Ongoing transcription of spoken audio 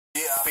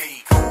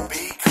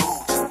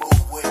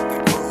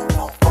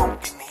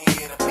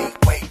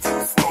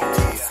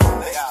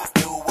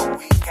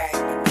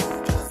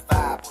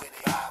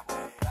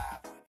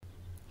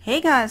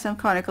Hey guys, I'm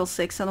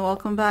Chronicle6 and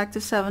welcome back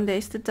to 7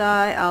 Days to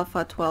Die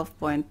Alpha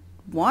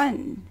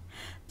 12.1.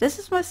 This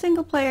is my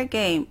single player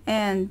game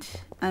and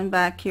I'm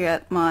back here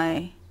at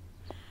my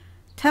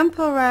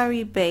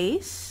temporary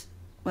base.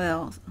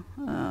 Well,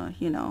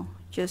 you know,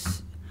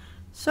 just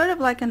sort of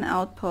like an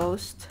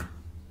outpost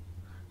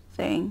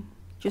thing,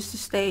 just to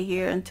stay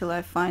here until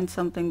I find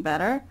something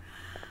better.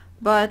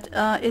 But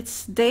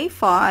it's day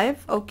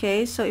 5.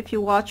 Okay, so if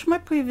you watch my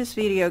previous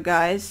video,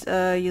 guys,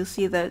 you'll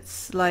see that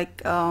it's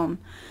like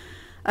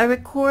I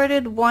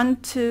recorded day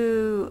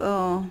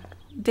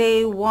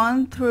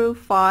 1 through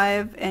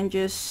 5 and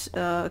just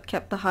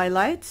kept the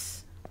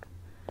highlights.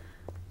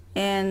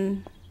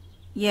 And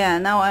yeah,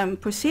 now I'm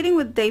proceeding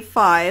with day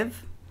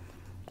 5,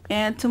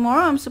 and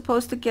tomorrow I'm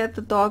supposed to get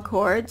the dog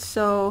horde.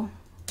 So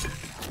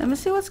let me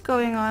see what's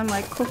going on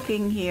my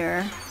cooking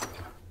here.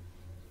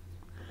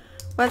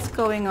 What's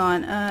going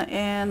on?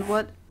 And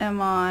what am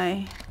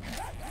I?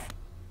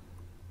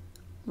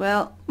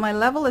 Well, my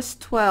level is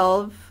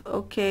 12.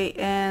 Okay,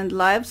 and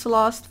lives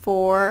lost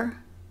 4.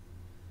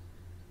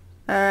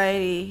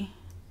 Alrighty.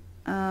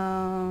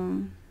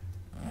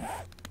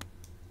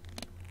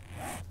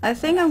 I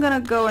think I'm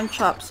gonna go and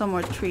chop some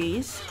more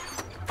trees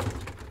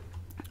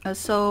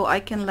so I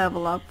can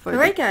level up for.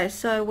 Alright guys,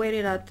 so I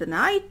waited out the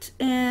night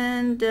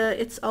and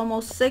it's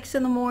almost 6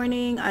 in the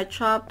morning. I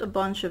chopped a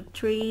bunch of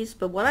trees,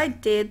 but what I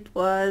did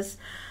was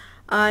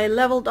I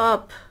leveled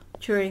up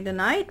during the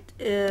night,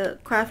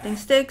 crafting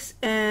sticks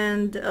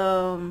and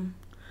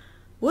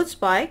wood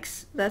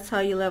spikes. That's how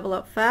you level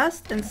up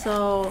fast. And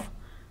so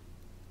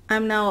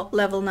I'm now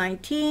level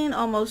 19,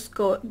 almost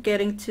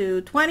getting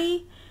to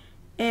 20,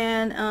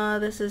 and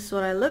this is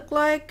what I look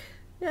like.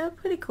 Yeah,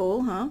 pretty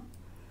cool, huh?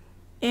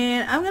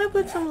 And I'm gonna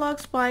put some log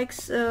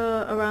spikes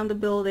around the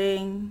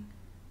building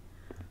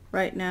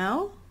right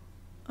now.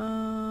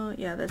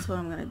 Yeah, that's what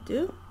I'm gonna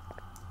do.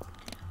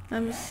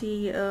 Let me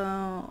see.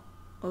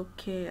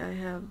 Okay, I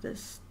have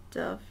this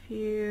stuff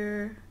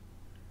here.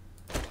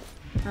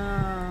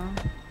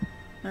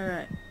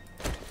 Alright,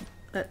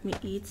 let me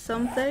eat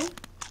something.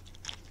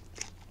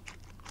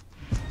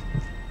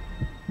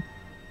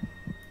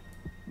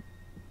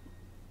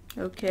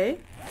 Okay.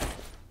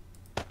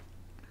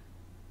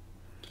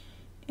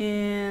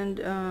 And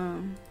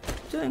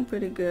doing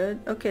pretty good.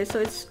 Okay, so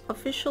it's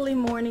officially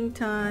morning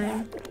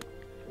time.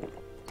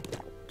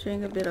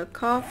 Drink a bit of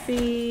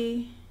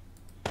coffee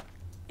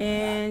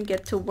and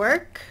get to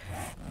work.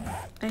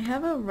 I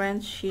have a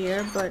wrench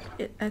here, but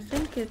I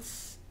think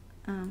it's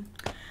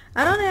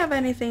I don't have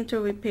anything to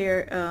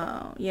repair.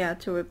 Yeah,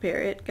 to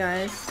repair it,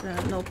 guys.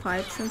 No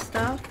pipes and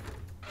stuff.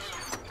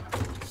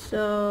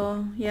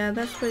 So yeah,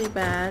 that's pretty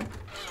bad.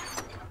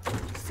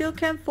 Still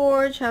can't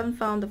forge. Haven't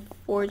found the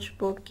forge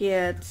book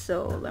yet.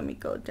 So let me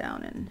go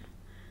down and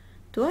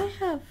do I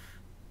have?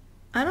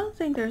 I don't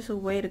think there's a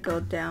way to go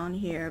down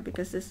here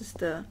because this is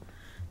the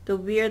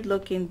weird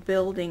looking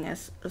building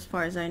as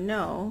far as I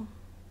know.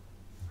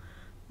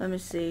 Let me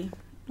see.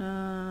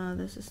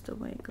 This is the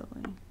way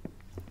going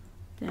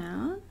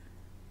down.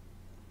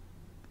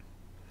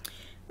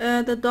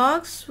 The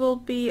dogs will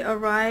be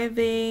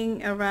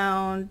arriving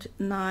around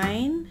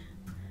 9.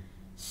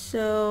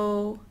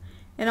 So,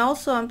 and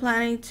also I'm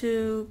planning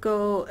to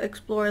go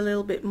explore a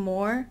little bit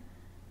more,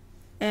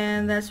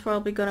 and that's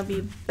probably gonna be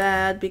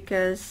bad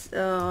because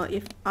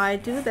if I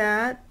do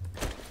that,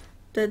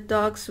 the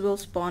dogs will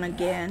spawn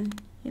again,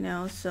 you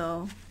know.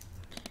 So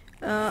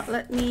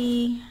let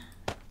me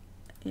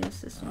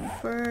use this one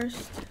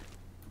first.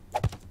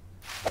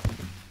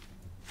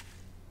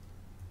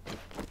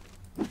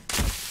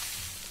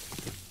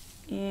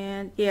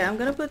 And yeah, I'm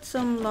gonna put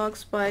some log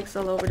spikes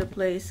all over the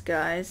place,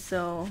 guys,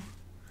 so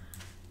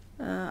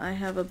I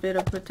have a bit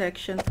of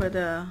protection for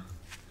the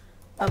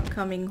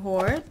upcoming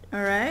horde.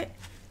 Alright,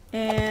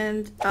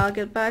 and I'll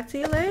get back to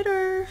you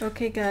later.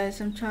 Okay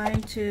guys, I'm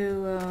trying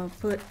to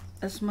put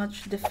as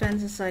much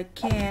defense as I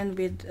can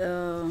with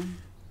the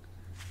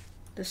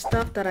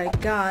stuff that I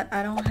got.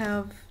 I don't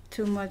have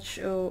too much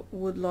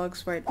wood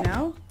logs right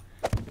now,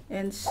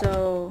 and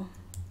so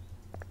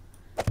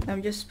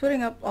I'm just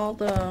putting up all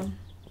the,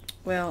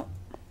 well,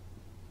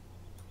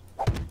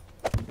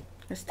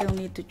 I still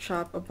need to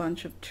chop a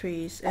bunch of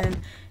trees, and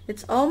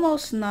it's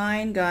almost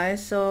 9,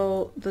 guys,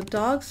 so the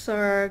dogs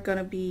are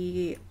gonna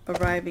be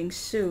arriving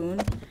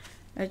soon.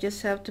 I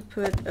just have to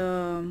put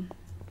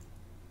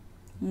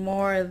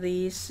more of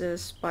these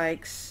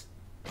spikes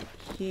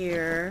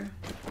here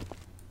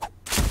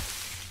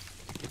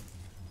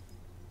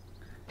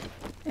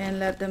and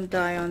let them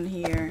die on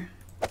here,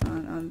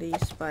 on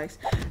these spikes.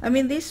 I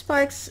mean, these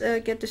spikes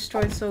get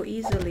destroyed so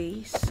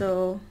easily,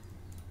 so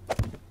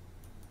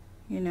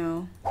you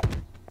know.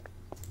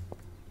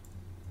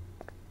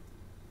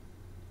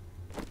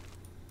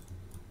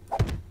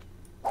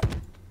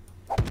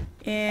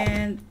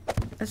 And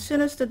as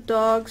soon as the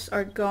dogs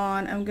are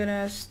gone, I'm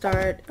gonna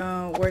start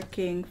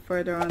working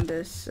further on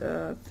this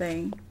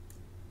thing.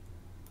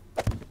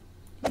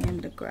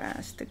 And the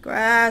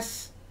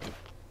grass.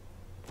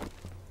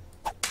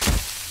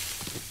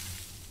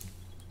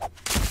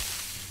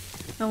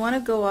 I want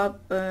to go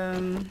up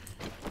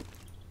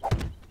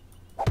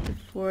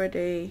before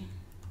they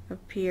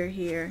appear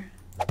here.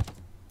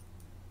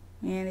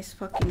 Man, this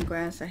fucking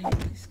grass. I hate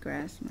this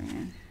grass,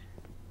 man.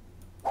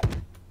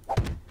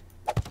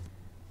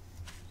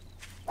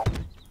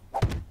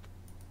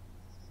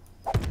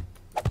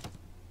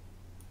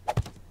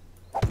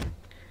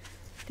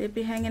 They'd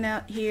be hanging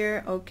out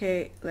here.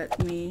 Okay,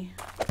 let me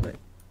put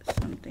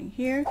something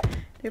here.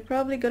 They're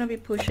probably gonna be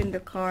pushing the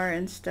car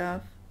and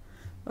stuff.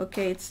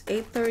 Okay, it's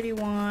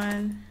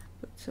 8:31.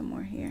 Put some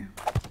more here.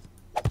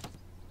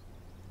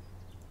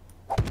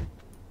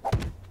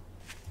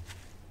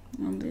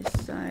 On this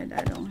side,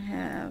 I don't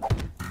have.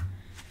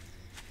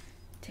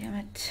 Damn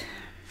it.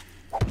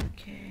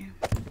 Okay.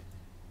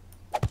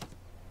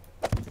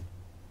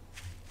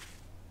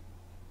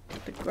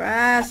 The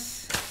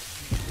grass.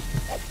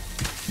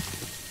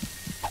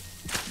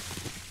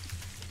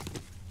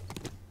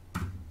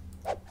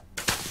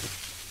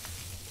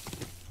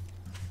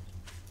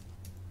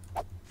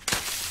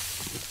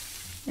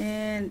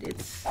 And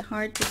it's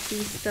hard to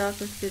see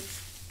stuff if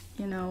it's,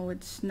 you know,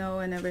 with snow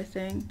and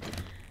everything.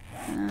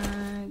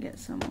 Get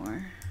some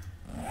more.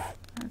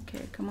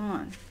 Okay, come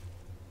on.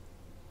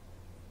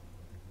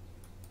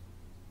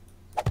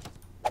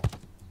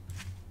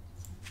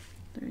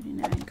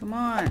 $39, come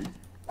on.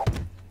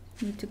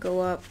 Need to go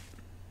up.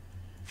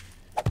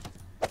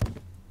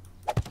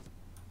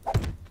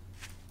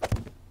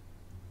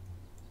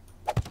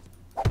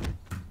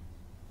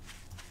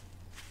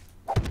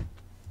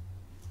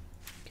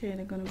 Okay,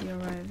 they're gonna be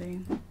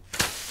arriving.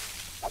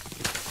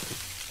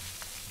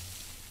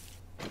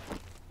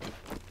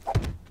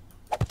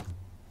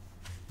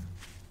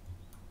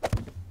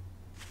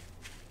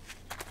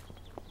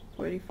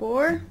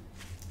 $44.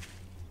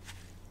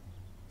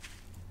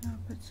 I'll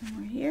put some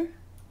more here.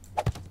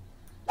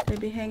 They'll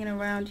be hanging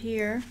around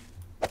here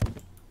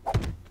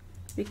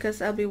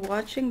because I'll be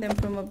watching them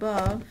from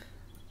above.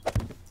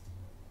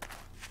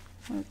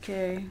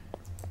 Okay.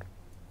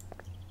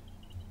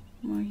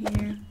 More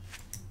here.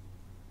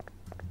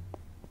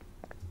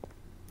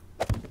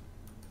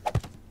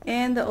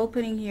 And the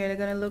opening here, they're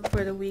gonna look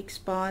for the weak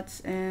spots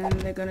and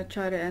they're gonna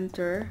try to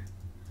enter.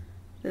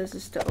 This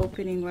is the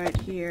opening right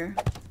here.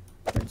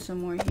 Put some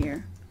more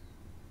here.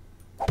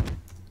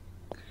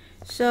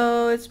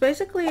 So it's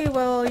basically,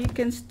 well, you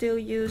can still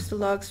use the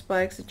log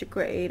spikes that you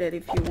created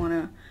if you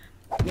wanna,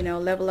 you know,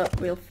 level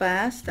up real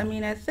fast. I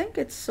mean, I think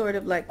it's sort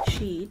of like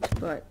cheat,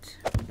 but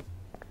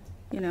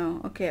you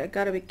know, okay, I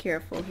gotta be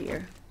careful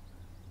here.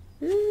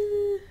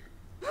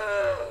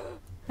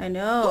 I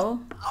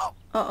know.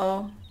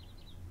 Uh-oh.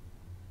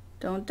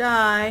 Don't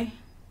die.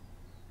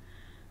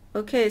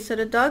 Okay, so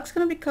the dog's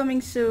gonna be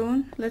coming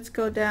soon. Let's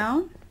go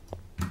down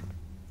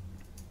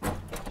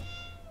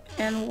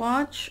and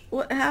watch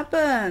what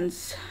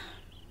happens.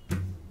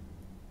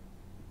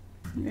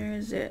 Where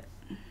is it?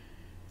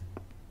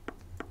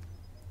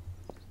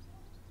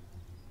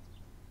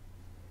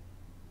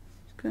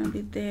 It's gonna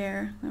be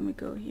there. Let me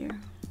go here.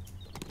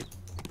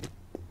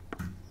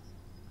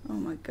 Oh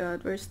my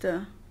god, where's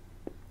the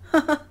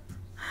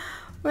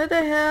where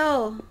the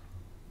hell?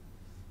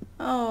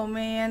 Oh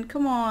man,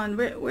 come on.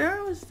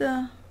 Where was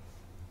the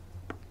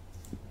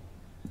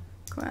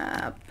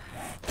crap?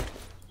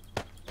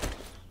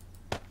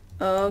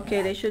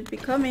 Okay, they should be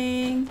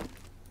coming.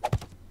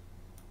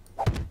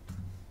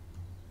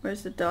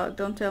 Where's the dog?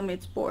 Don't tell me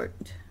it's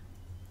borked.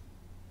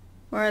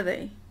 Where are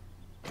they?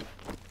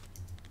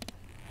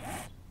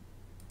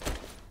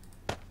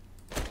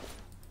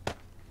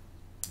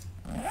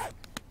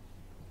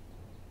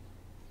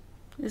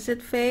 Does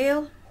it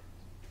fail?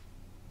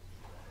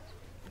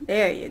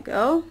 There you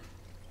go.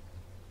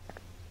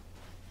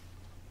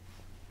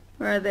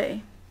 Where are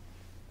they?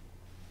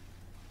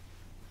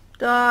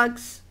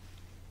 Dogs.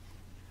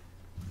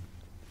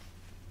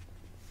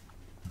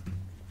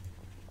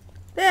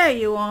 There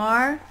you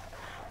are.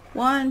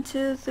 1,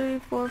 2, 3,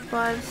 4,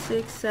 5,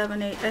 6,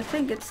 7, 8. I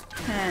think it's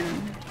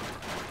 10.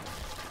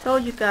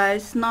 Told you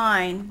guys,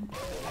 9.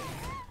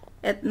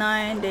 At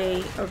 9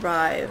 they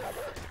arrive.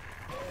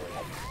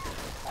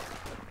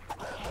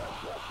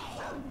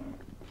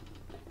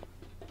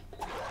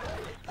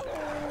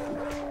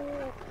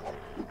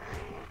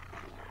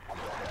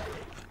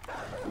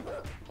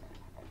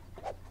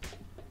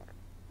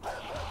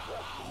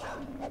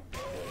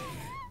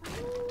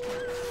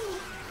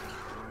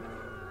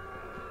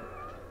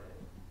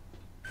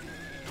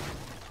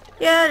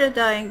 Yeah, they're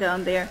dying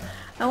down there.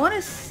 I want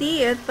to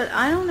see it, but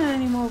I don't know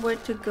anymore where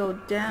to go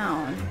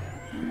down.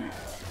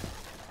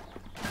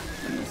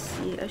 Let me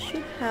see. I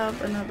should have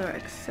another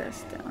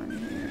access down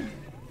here.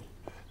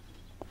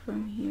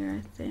 From here,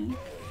 I think.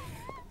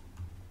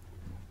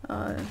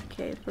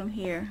 Okay, from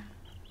here.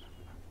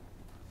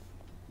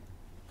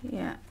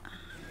 Yeah.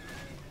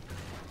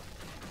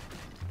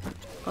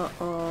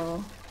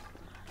 Uh-oh.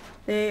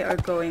 They are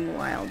going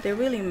wild. They're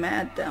really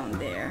mad down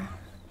there.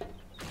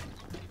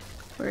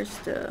 Where's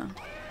the...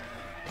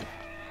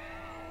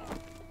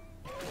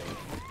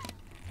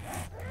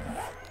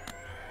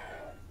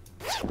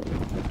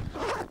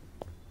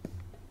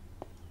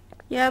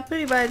 Yeah,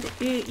 pretty bad.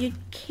 You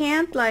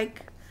can't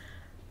like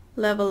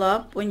level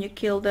up when you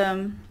kill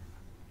them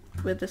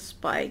with the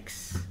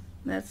spikes.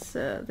 That's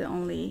the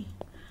only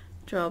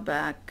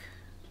drawback.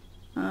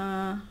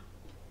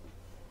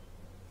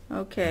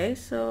 Okay,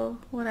 so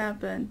what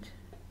happened?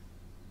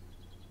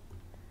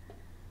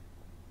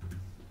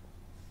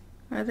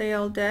 Are they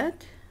all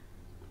dead?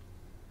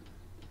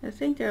 I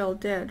think they're all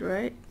dead,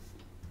 right?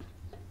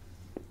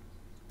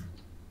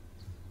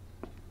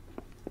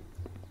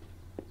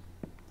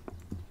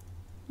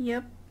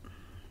 Yep,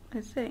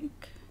 I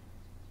think.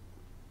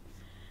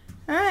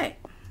 Alright.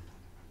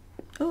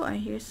 Oh, I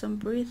hear some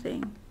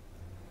breathing.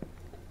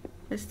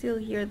 I still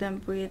hear them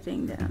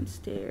breathing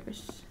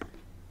downstairs.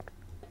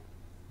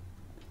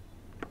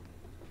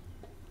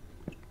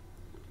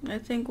 I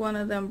think one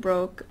of them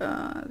broke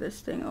this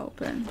thing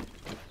open.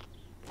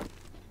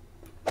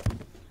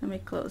 Let me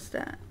close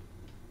that.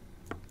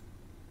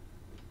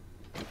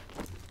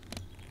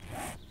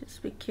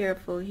 Just be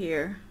careful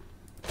here.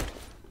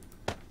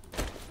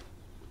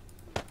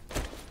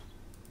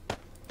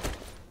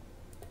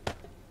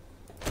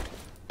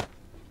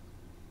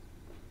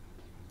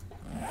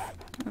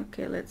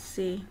 Okay, let's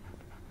see.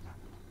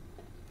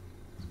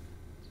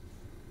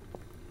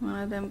 One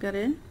of them got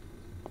in.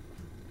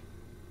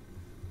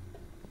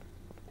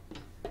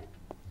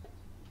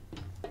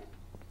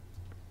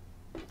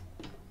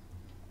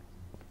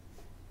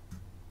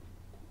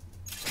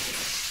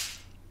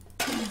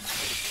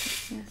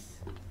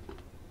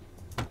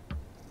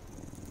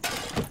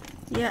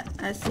 Yeah,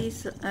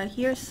 I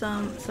hear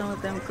some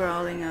of them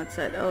growling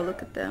outside. Oh,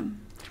 look at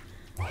them.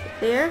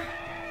 There.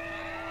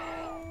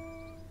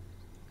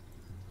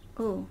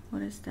 Oh,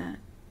 what is that?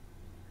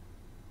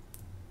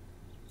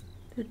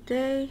 Did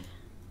they?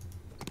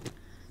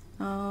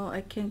 Oh,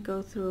 I can't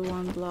go through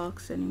 1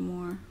 blocks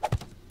anymore.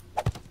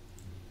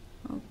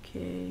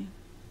 Okay.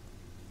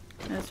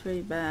 That's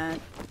really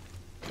bad.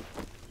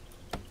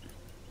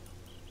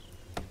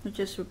 We'll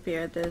just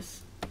repair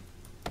this.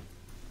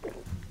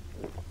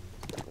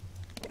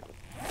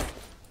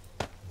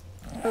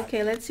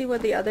 Okay, let's see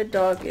what the other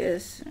dog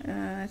is.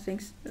 I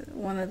think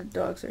one of the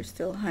dogs are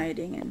still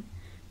hiding and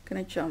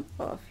gonna jump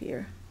off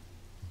here.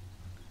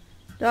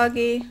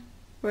 Doggy,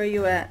 where are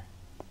you at?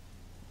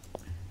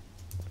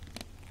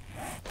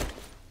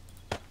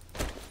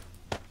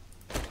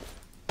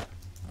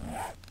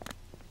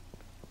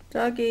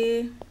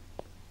 Doggy.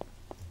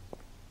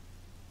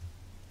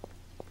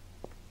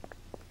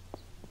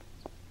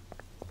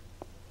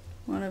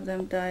 One of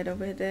them died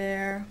over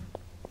there.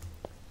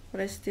 But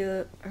I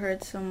still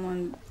heard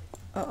someone.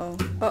 Uh-oh,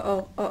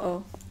 uh-oh,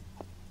 uh-oh.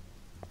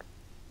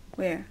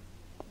 Where?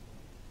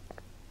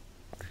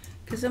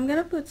 Because I'm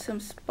gonna put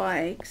some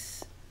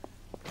spikes.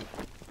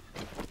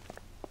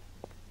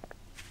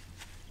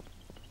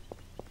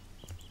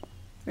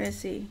 Where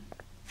is he?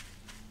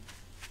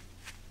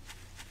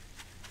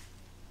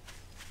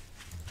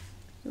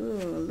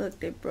 Ooh, look,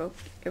 they broke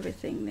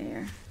everything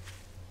there.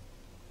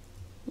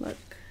 Look.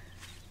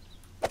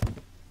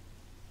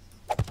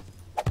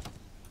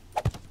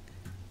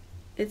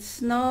 It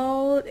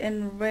snowed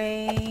and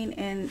rained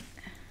and...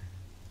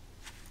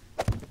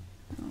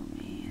 Oh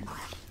man.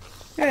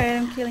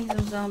 Alright, I'm killing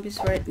some zombies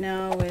right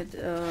now with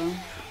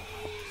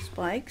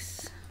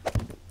spikes.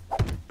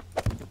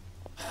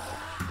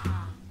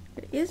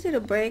 They're easy to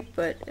break,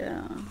 but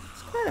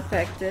it's quite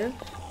effective.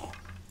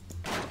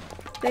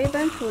 They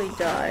eventually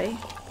die.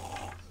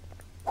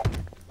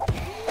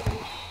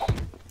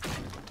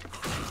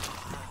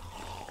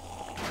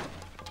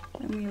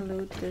 Let me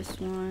loot this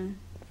one.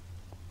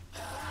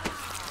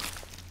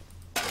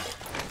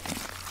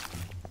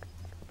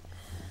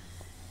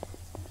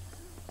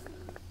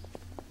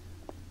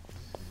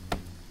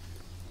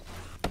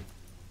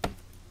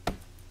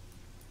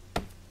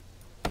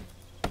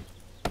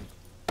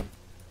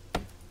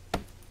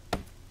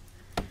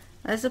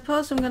 I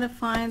suppose I'm gonna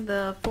find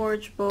the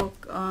forge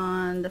book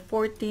on the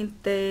 14th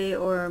day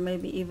or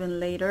maybe even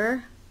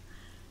later,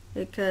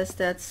 because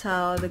that's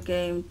how the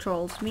game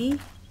trolls me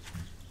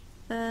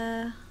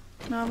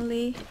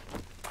normally.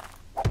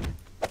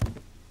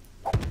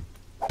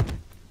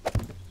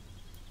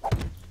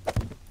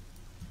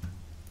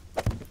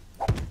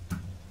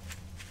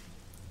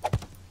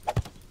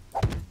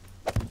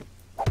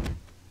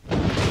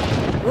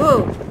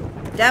 Whoa!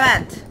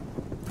 Damn it!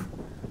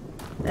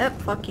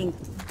 That fucking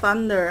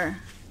thunder.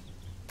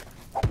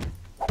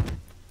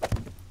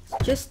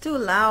 It's just too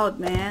loud,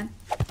 man.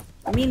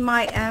 I mean,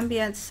 my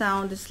ambient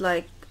sound is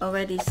like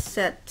already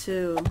set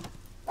to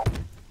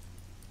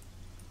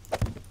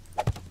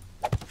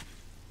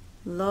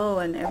low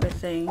and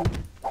everything.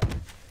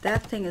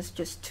 That thing is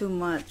just too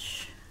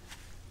much.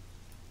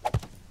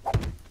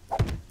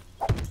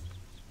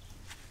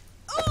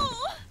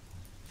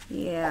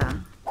 Yeah.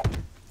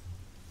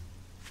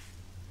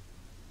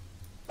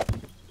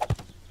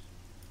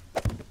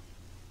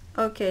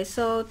 Okay,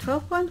 so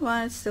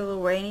 12.1 is still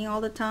raining all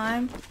the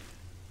time.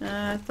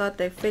 I thought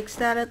they fixed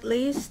that at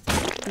least.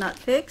 Not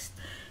fixed.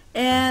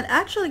 And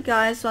actually,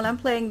 guys, while I'm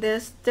playing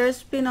this,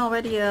 there's been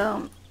already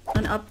an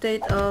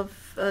update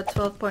of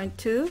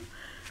 12.2.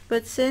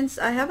 But since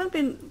I haven't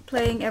been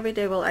playing every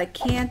day, well, I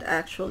can't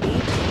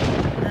actually,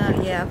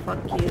 yeah,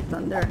 fuck you,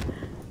 Thunder.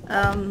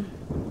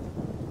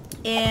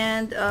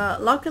 And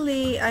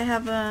luckily I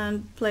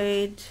haven't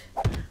played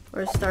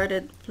or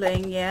started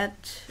playing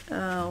yet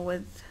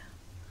with,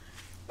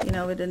 you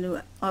know, with the new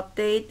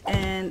update,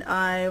 and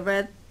I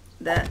read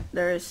that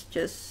there's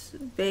just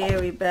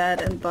very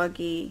bad and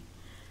buggy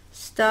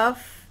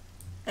stuff,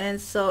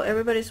 and so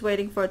everybody's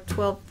waiting for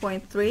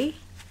 12.3,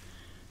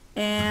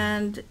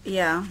 and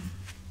yeah,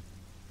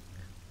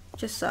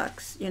 just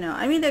sucks, you know.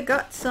 I mean, they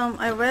got some,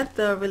 I read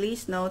the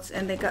release notes,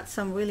 and they got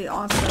some really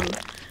awesome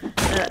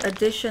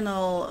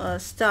additional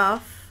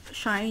stuff,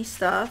 shiny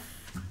stuff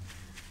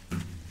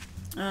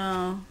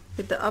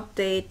with the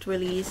update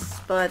release,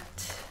 but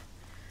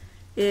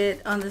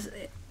it on this,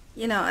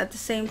 you know, at the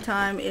same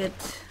time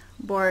it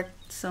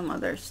borked some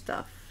other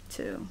stuff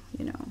too,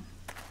 you know,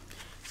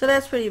 so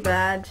that's pretty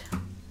bad.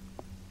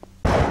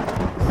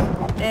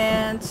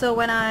 And so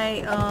when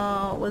I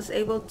was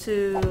able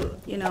to,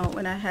 you know,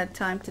 when I had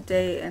time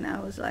today and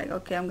I was like,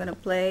 okay, I'm gonna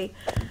play,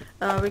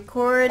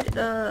 record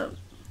a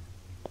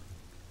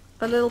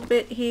little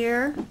bit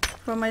here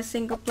for my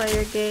single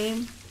player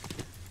game,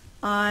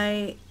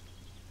 I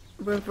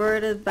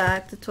reverted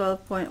back to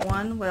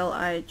 12.1. Well,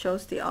 I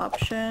chose the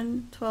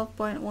option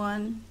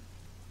 12.1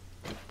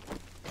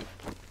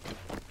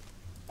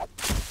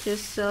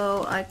 just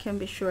so I can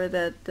be sure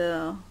that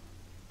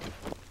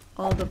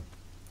all the,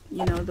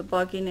 you know, the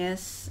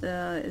bugginess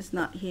is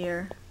not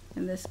here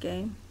in this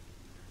game,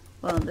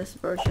 well, in this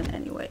version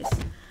anyways.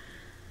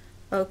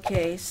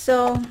 Okay,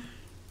 so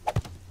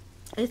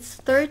it's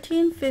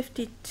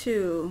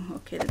 13:52.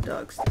 Okay, the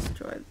dogs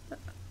destroyed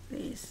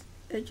these.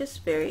 They're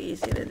just very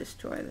easy to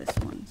destroy, these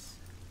ones.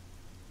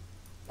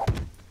 I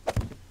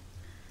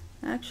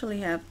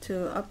actually have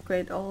to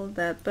upgrade all of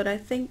that, but I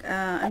think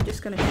I'm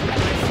just gonna shoot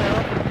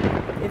myself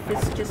if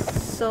it's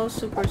just so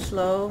super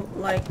slow,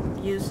 like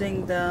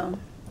using the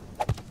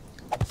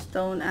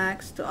stone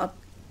axe to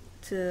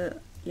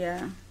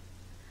yeah,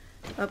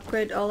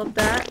 upgrade all of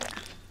that.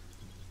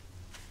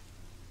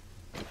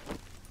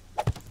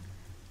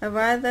 I'd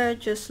rather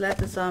just let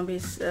the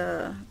zombies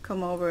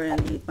come over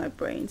and eat my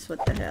brains.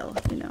 What the hell,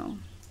 you know.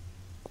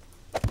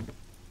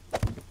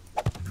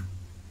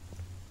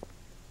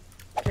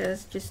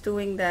 Because just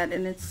doing that,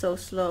 and it's so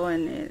slow,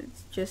 and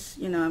it's just,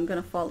 you know, I'm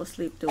gonna fall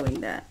asleep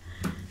doing that.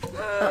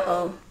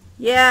 Uh-oh.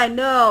 Yeah, I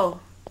know.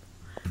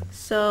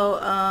 So,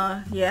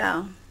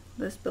 yeah,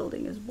 this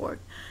building is bored.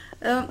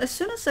 As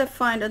soon as I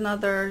find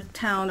another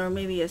town, or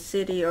maybe a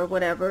city or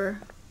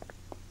whatever,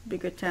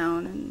 bigger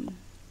town, and,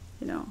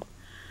 you know,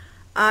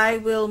 I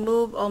will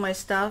move all my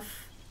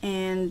stuff,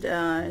 and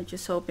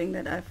just hoping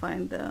that I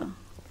find the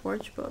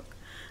forge book.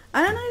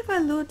 I don't know if I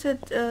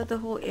looted the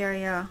whole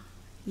area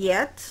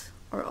yet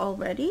or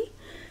already,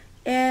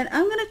 and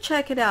I'm gonna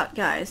check it out,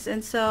 guys.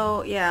 And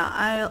so yeah,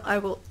 I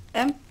will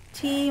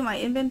empty my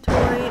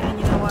inventory, and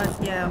you know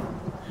what, yeah,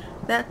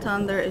 that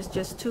thunder is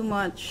just too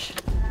much.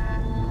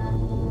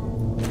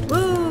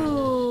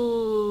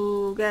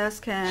 Woo! Gas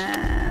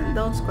can,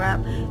 don't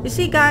scrap. You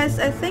see, guys,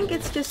 I think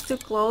it's just too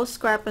close.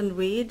 Scrap and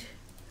read.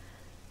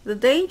 The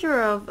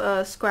danger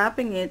of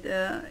scrapping it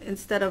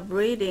instead of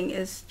reading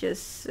is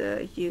just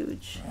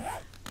huge.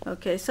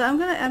 Okay, so I'm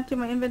gonna empty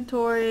my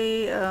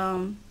inventory,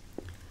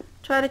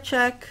 try to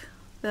check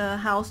the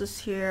houses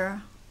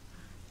here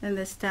in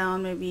this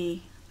town.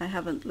 Maybe I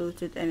haven't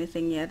looted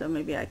anything yet, or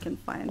maybe I can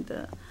find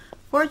the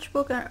forge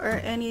book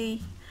or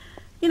any,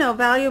 you know,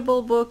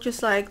 valuable book,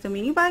 just like the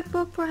mini bike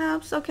book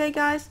perhaps. Okay,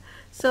 guys,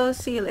 so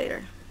see you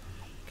later.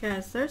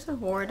 Guys, there's a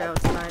horde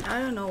outside.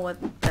 I don't know what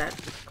that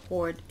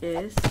horde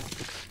is.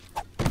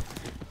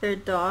 They're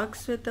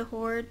dogs with the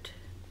horde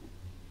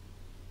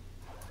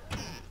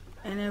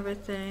and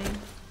everything.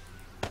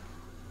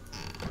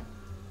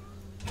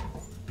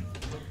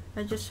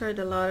 I just heard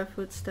a lot of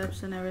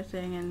footsteps and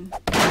everything, and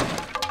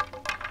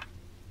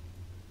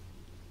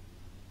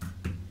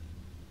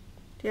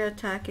they're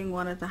attacking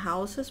one of the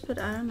houses, but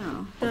I don't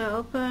know. So I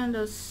opened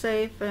the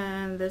safe,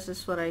 and this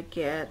is what I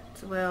get.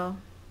 Well,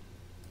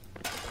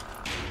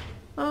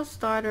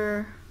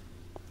 starter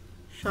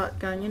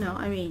shotgun, you know,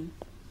 I mean,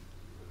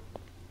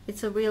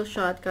 it's a real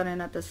shotgun and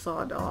not a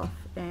sawed off,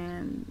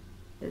 and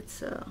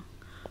it's a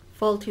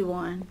faulty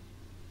one.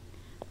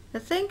 I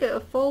think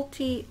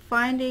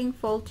finding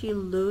faulty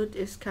loot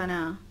is kind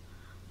of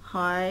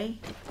high.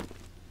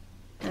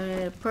 I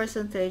mean, the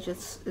percentage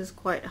is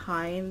quite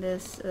high in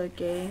this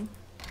game,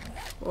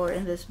 or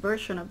in this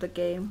version of the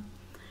game.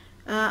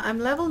 I'm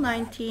level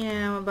 19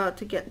 and I'm about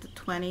to get to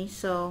 20,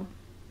 so.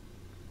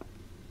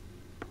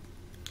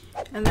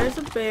 And there's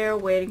a bear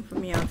waiting for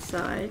me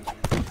outside.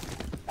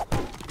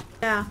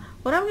 Yeah,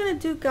 what I'm gonna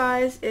do,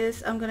 guys,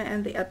 is I'm gonna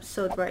end the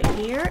episode right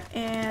here,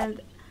 and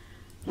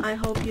I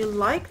hope you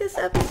like this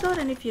episode,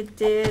 and if you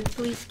did,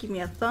 please give me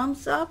a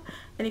thumbs up,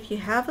 and if you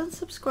haven't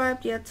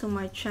subscribed yet to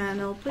my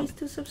channel, please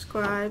do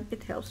subscribe.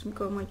 It helps me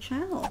grow my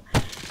channel.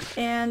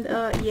 And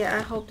yeah,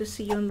 I hope to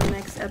see you in the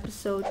next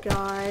episode,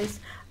 guys.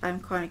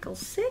 I'm Chronicle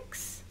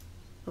 6.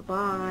 Bye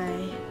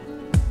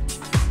bye.